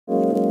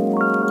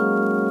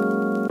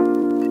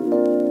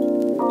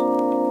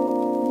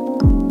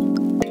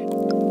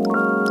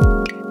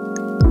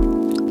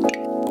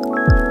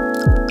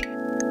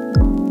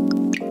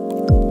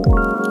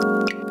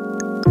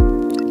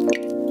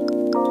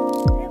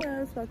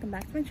welcome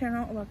back to my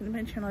channel, or welcome to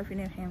my channel if you're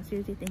new. Hey, I'm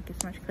Susie. Thank you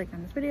so much for clicking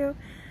on this video.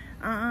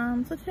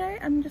 So today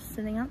I'm just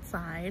sitting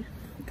outside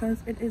because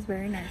it is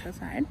very nice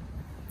outside,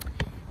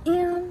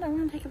 and I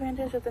want to take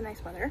advantage of the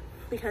nice weather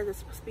because it's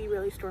supposed to be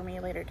really stormy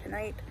later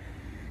tonight.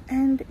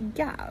 And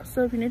yeah,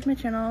 so if you're new to my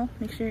channel,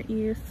 make sure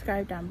you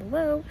subscribe down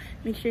below,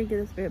 make sure you give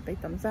this video a big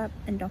thumbs up,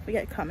 and don't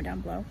forget to comment down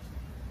below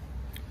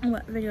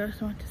what videos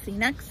you want to see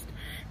next.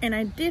 And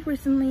I did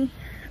recently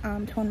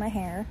tone my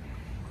hair.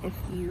 If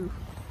you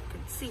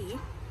can see,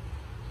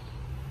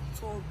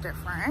 it's a little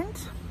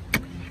different,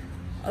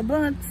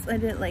 but I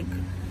did it like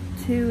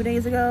 2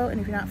 days ago.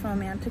 And if you're not following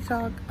me on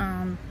TikTok,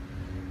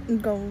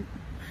 go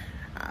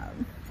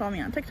follow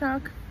me on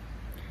TikTok.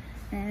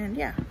 And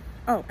yeah,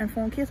 oh, and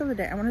phone case of the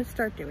day, I wanted to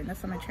start doing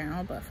this on my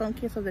channel, but phone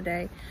case of the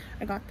day,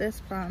 I got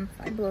this from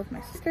Five Below with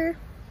my sister.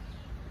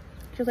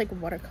 She was like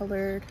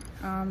watercolored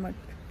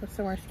with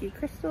Swarovski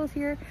crystals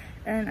here,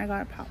 and I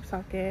got a pop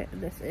socket.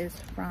 This is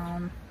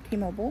from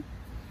T-Mobile,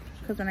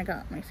 because when I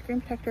got my screen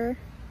protector,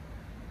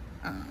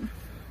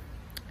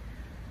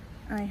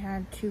 I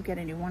had to get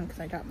a new one because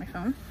I dropped my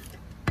phone.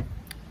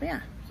 But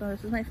yeah, so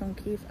this is my phone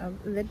case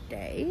of the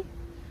day.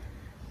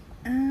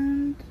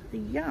 And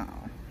yeah,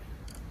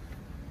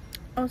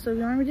 also if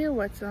you want me to do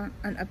what's on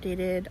an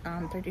updated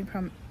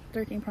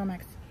 13 Pro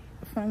Max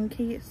phone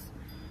case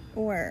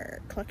or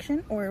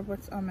collection, or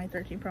what's on my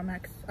 13 Pro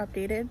Max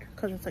updated,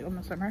 because it's like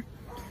almost summer,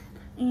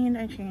 and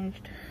I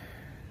changed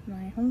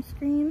my home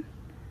screen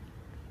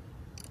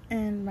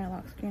and my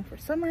lock screen for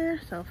summer.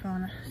 So if you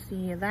want to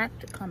see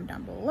that, comment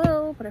down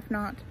below, but if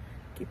not,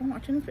 keep on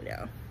watching this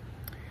video.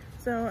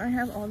 So I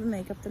have all the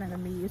makeup that I'm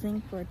going to be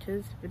using for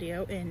today's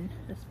video in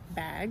this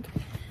bag.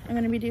 I'm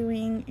going to be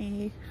doing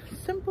a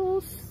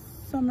simple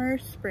summer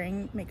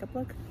spring makeup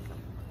look.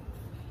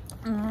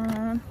 So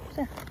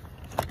yeah,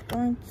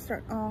 going to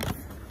start off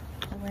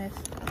with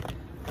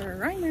the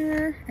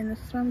primer, and this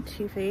is from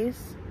Too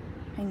Faced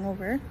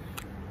Hangover.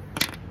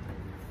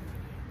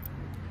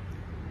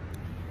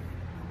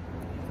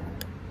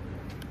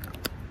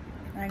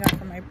 I got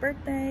for my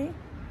birthday,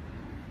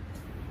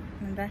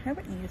 and I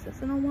haven't used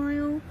this in a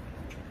while.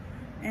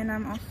 And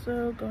I'm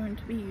also going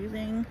to be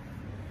using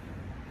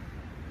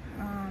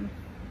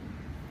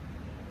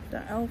the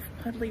e.l.f.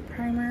 Puddly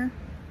Primer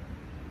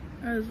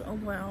as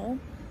well,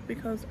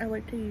 because I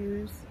like to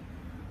use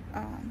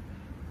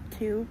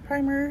two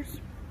primers,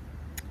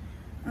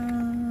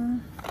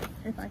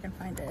 if I can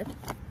find it.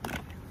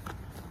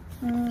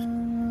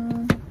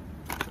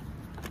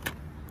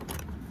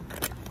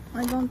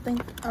 I don't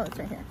think, oh, it's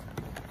right here.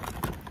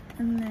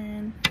 And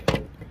then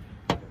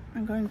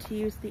I'm going to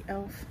use the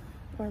e.l.f.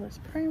 Poreless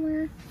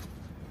Primer.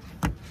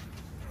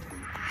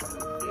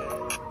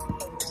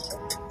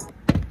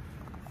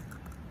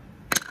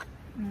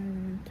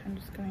 And I'm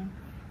just going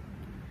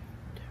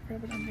to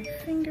rub it on my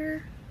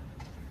finger.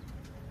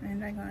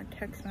 And I got a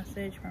text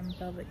message from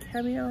Velvet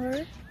Caviar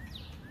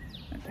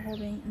that they're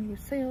having a new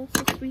sale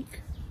this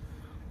week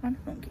on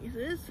phone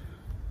cases.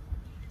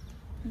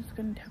 I'm just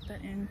going to tap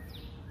that in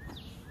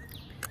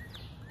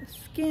the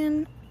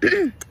skin.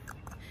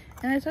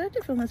 And I decided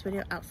to film this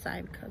video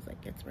outside because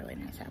like it's really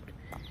nice out.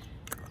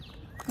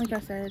 Like I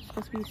said, it's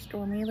supposed to be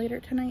stormy later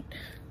tonight.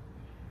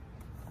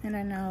 And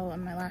I know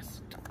in my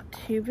last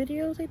 2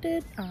 videos I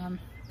did, it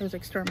was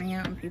like storming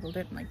out and people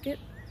didn't like it.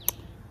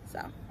 So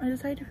I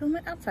decided to film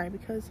it outside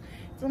because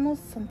it's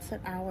almost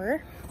sunset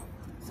hour.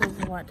 This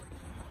is what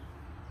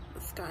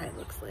the sky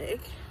looks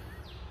like.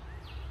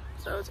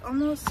 So it's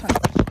almost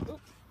sunset.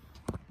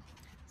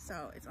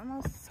 So it's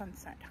almost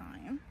sunset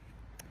time.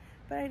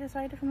 But I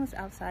decided to film this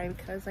outside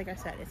because, like I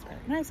said, it's really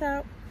nice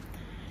out.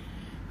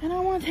 And I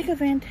want to take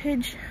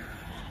advantage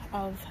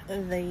of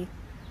the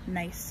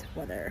nice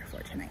weather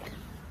for tonight.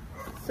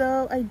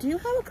 So I do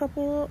have a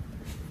couple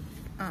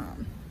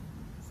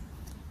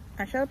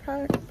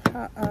eyeshadow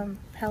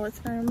palettes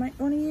that I might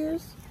want to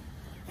use.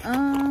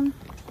 Yeah.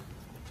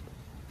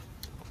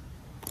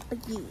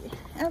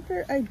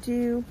 After I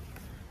do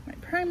my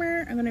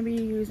primer, I'm going to be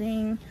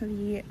using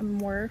the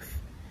Morphe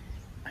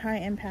High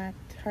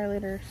Impact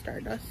Highlighter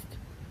Stardust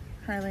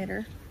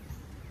highlighter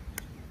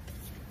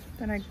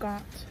that I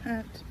got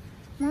at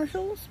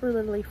Marshall's for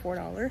literally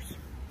 $4.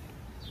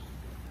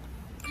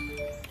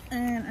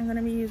 And I'm going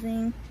to be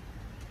using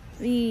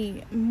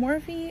the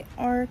Morphe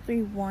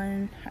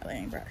R31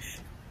 highlighting brush.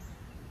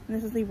 And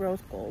this is the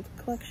Rose Gold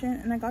collection,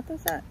 and I got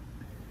this at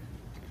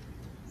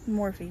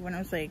Morphe when it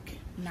was like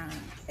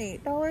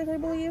 $8, I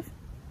believe.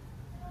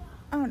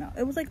 I don't know,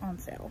 it was like on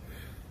sale.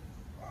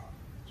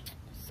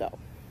 So,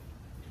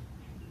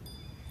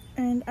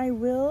 and I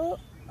will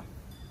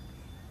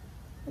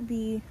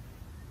be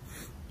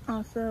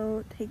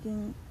also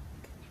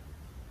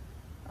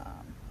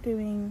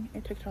doing a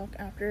TikTok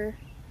after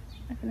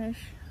I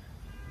finish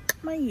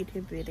my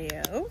YouTube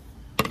video.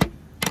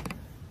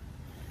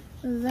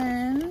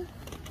 Then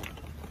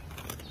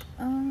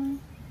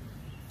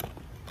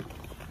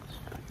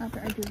after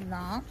I do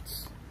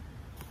that,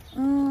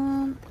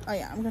 oh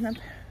yeah, I'm gonna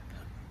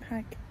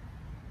press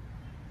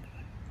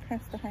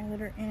the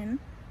highlighter in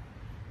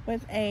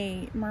with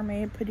a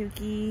mermaid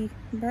Paduki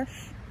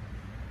brush.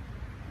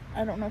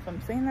 I don't know if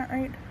I'm saying that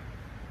right.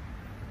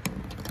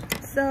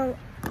 So,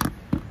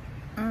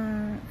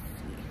 let's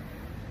see.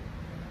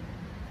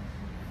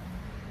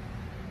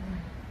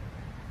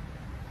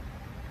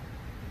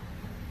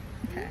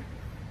 Okay.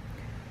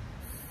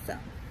 So,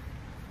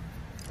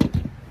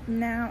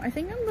 now I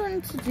think I'm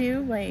going to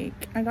do,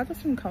 like, I got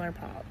this from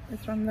ColourPop.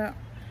 It's from the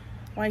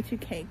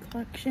Y2K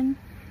collection.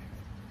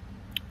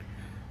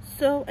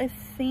 So, I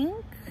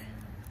think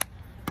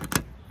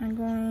I'm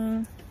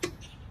going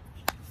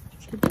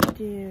to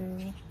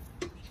do...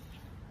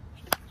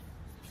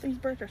 These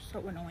birds are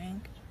so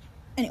annoying.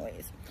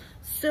 Anyways,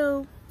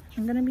 so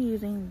I'm going to be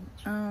using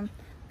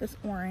this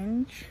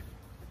orange.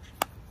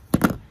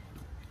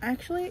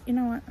 Actually, you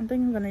know what? I think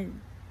I'm going to...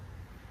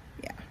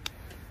 Yeah.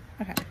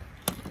 Okay.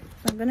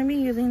 So I'm going to be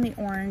using the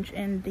orange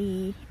in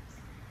the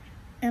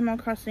Animal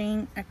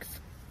Crossing X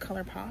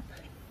ColourPop.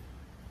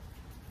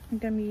 I'm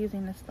going to be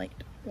using this light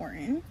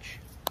orange.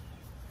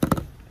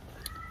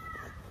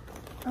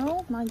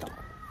 Oh my god.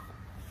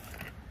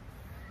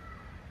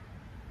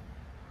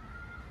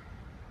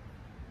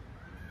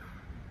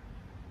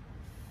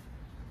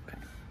 Okay.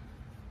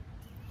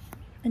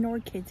 Ignore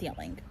kids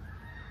yelling.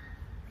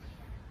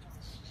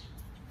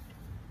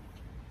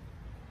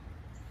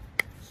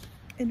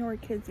 Ignore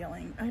kids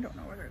yelling. I don't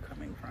know where they're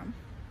coming from.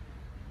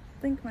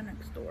 I think my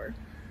next door.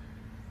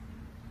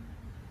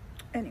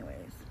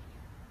 Anyways.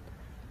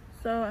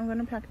 So I'm going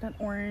to pack that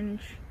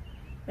orange.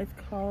 It's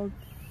called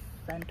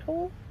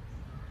Sentinel.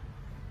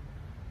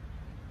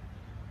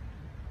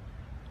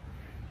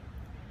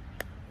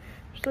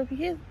 So if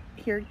you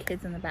hear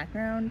kids in the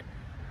background,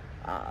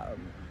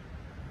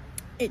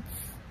 it's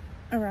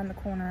around the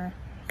corner.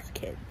 It's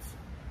kids.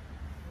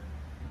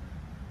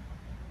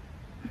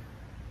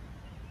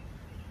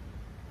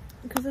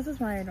 Because this is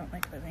why I don't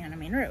like living on a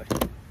main road.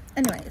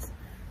 Anyways,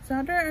 so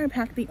after I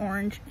pack the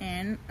orange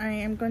in, I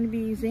am going to be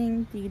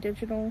using the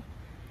digital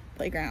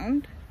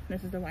playground.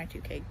 This is the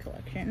Y2K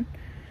collection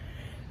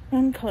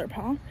on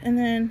ColourPop. And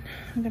then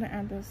I'm going to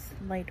add this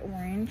light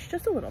orange,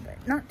 just a little bit,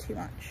 not too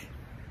much.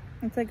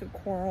 It's like a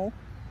coral.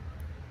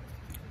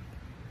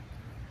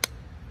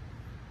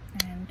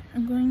 And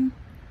I'm going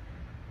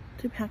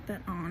to pack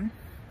that on.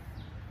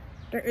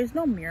 There is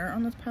no mirror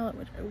on this palette,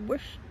 which I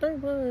wish there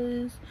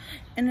was.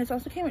 And this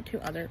also came with two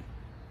other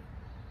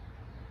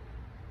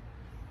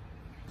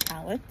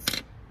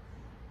palettes.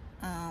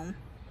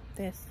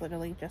 This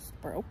literally just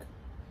broke.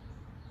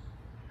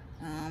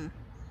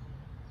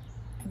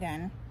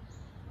 Again,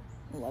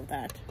 love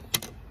that.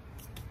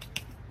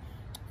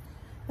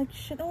 Like,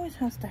 shit always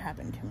has to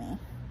happen to me.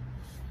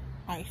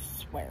 I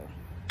swear.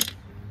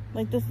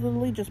 Like, this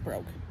literally just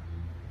broke.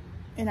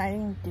 And I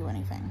didn't do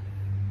anything.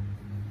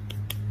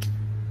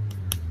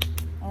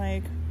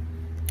 Like,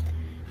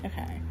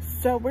 okay.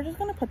 So, we're just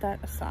gonna put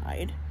that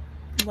aside.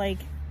 Like,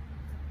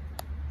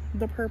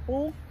 the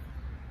purple,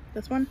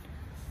 this one,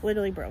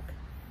 literally broke.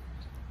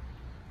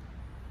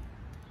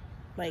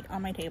 Like,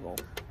 on my table.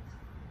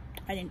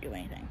 I didn't do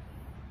anything.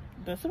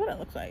 This is what it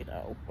looks like,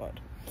 though, but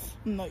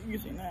I'm not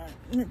using that.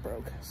 It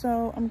broke.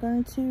 So I'm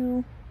going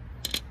to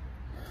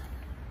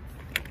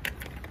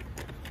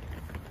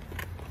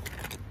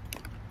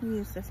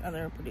use this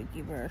other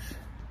Paduki brush,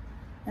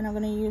 and I'm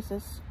going to use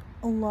this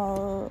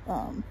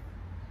called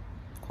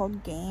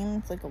Game.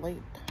 It's like a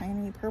light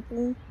tiny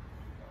purple.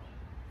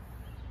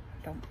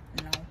 Don't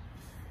know.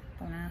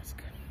 Don't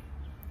ask.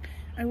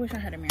 I wish I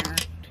had a mirror,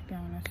 to be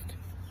honest.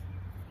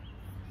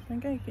 I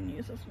think I can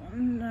use this one.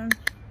 And then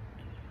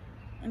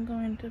I'm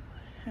going to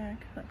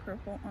pack that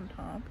purple on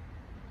top.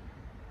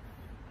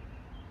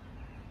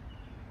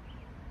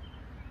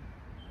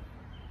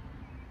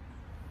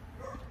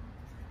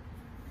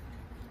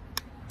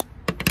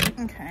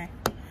 Okay,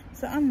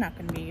 so I'm not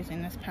going to be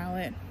using this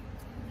palette.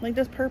 Like,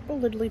 this purple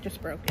literally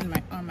just broke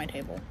on my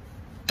table.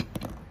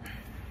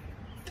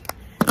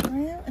 Do I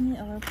have any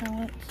other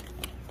palettes?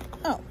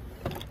 Oh,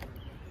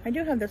 I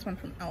do have this one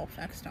from Elf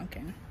X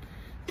Duncan.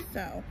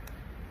 So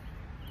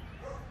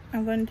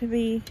I'm going to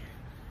be...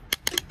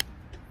 Do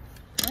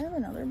I have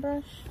another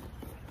brush?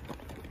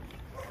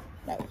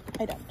 No,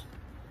 I don't.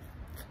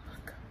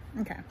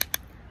 Okay.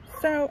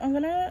 So I'm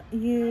gonna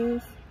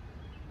use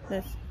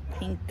this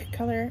pink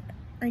color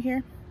right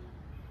here.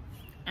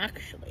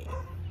 Actually,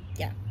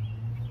 yeah.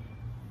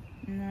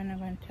 And then I'm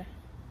going to,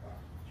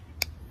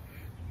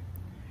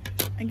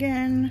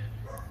 again,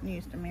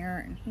 use the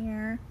mirror in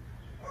here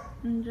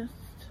and just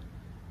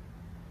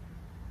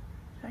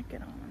tack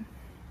it on.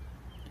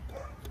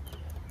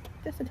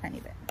 Just a tiny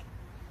bit.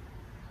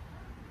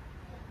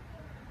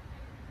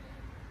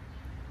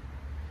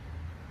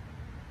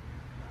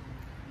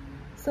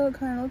 So it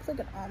kind of looks like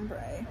an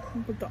ombre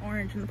with the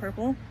orange and the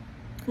purple.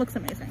 Looks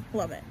amazing.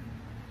 Love it.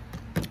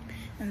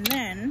 And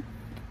then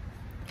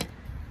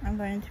I'm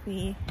going to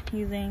be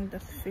using the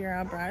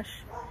Sephora brush,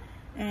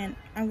 and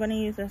I'm going to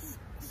use this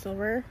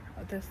silver,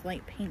 this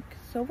light pink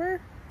silver,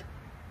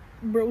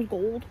 rose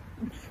gold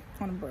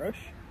on a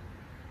brush.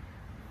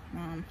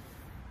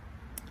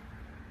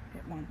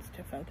 It wants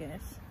to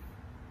focus,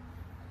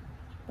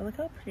 But look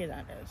how pretty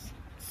that is.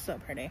 It's so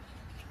pretty.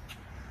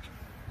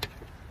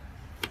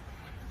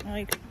 I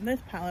like this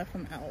palette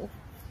from e.l.f.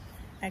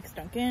 X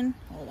Duncan.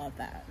 I love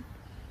that.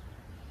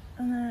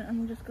 And then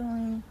I'm just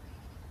going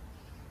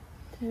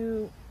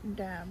to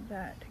dab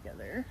that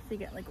together so you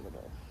get like a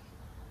little,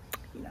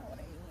 you know what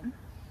I mean.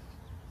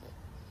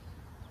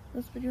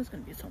 This video is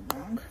going to be so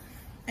long.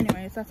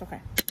 Anyways, that's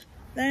okay.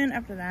 Then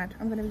after that,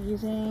 I'm going to be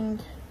using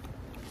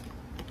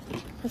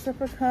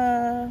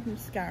Sephora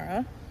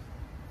mascara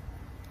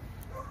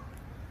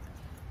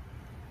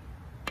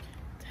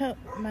to help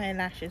my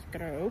lashes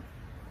grow.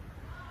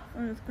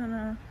 I'm just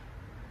gonna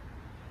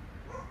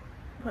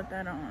put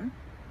that on.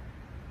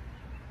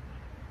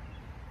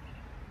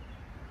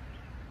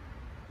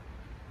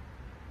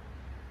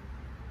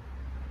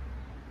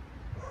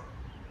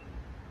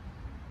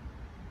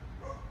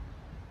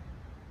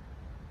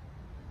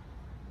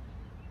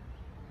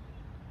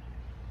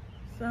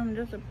 So I'm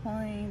just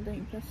applying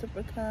the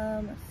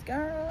Sephora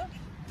mascara.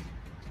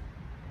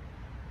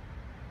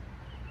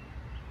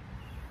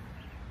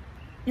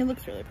 It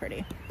looks really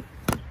pretty.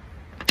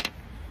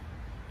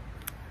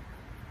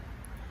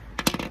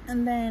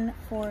 And then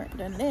for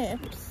the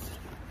lips,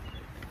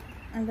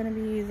 I'm going to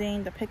be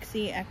using the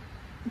Pixie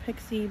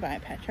by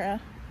Tatcha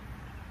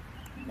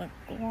lip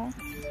gloss.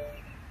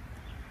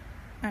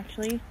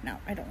 Actually, no,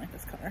 I don't like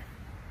this color.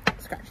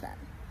 Scratch that.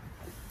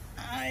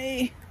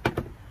 I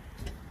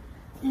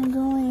am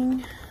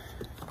going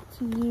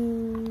to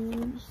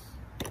use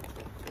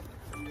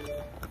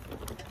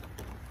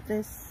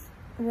this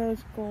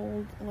rose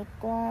gold lip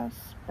gloss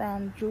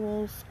from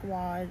Jewel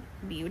Squad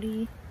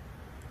Beauty.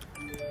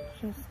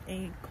 Just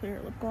a clear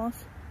lip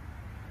gloss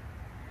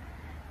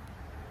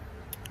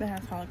that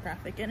has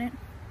holographic in it.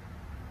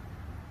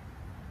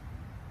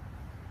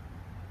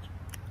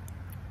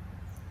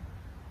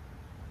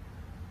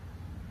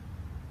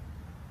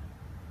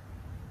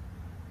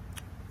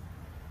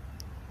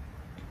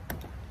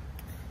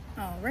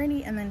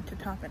 Alrighty, and then to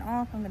top it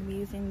off, I'm going to be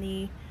using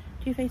the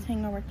Too Faced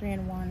Hangover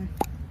 3-in-1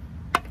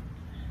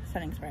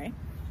 setting spray.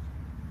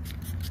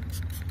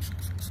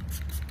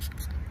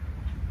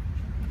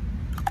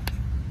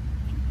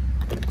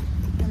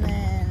 And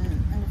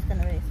then I'm just going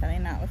to be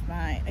setting that with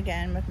my,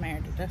 again, with my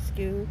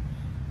Birthdsy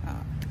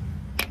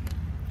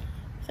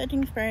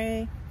setting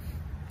spray.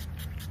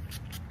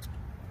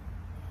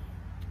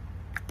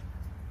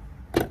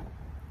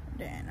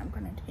 Then I'm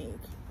going to take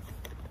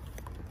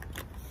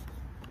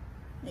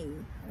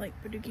a light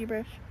bodyyy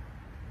brush.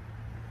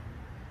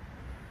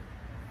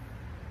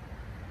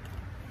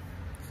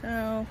 So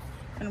I'm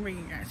gonna bring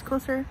you guys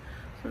closer.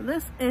 So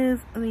this is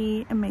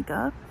the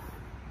makeup.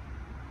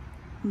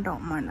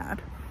 Don't mind that.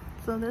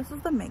 So this is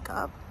the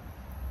makeup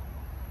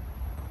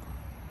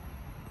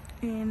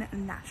in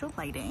natural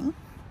lighting.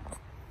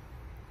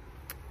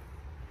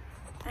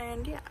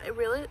 And yeah,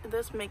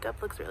 this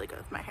makeup looks really good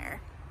with my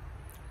hair,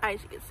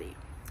 as you can see.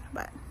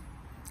 But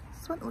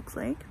this is what it looks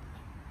like.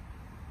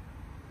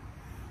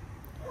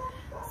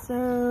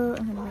 So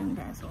I'm gonna bring you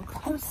guys a little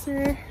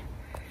closer.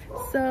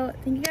 So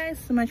thank you guys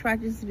so much for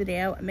watching this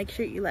video. Make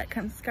sure you like,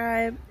 comment,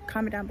 subscribe,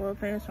 comment down below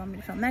if you want me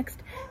to film next,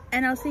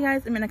 and I'll see you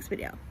guys in my next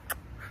video.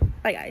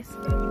 Bye guys.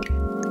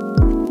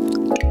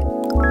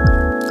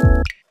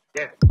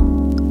 Yeah.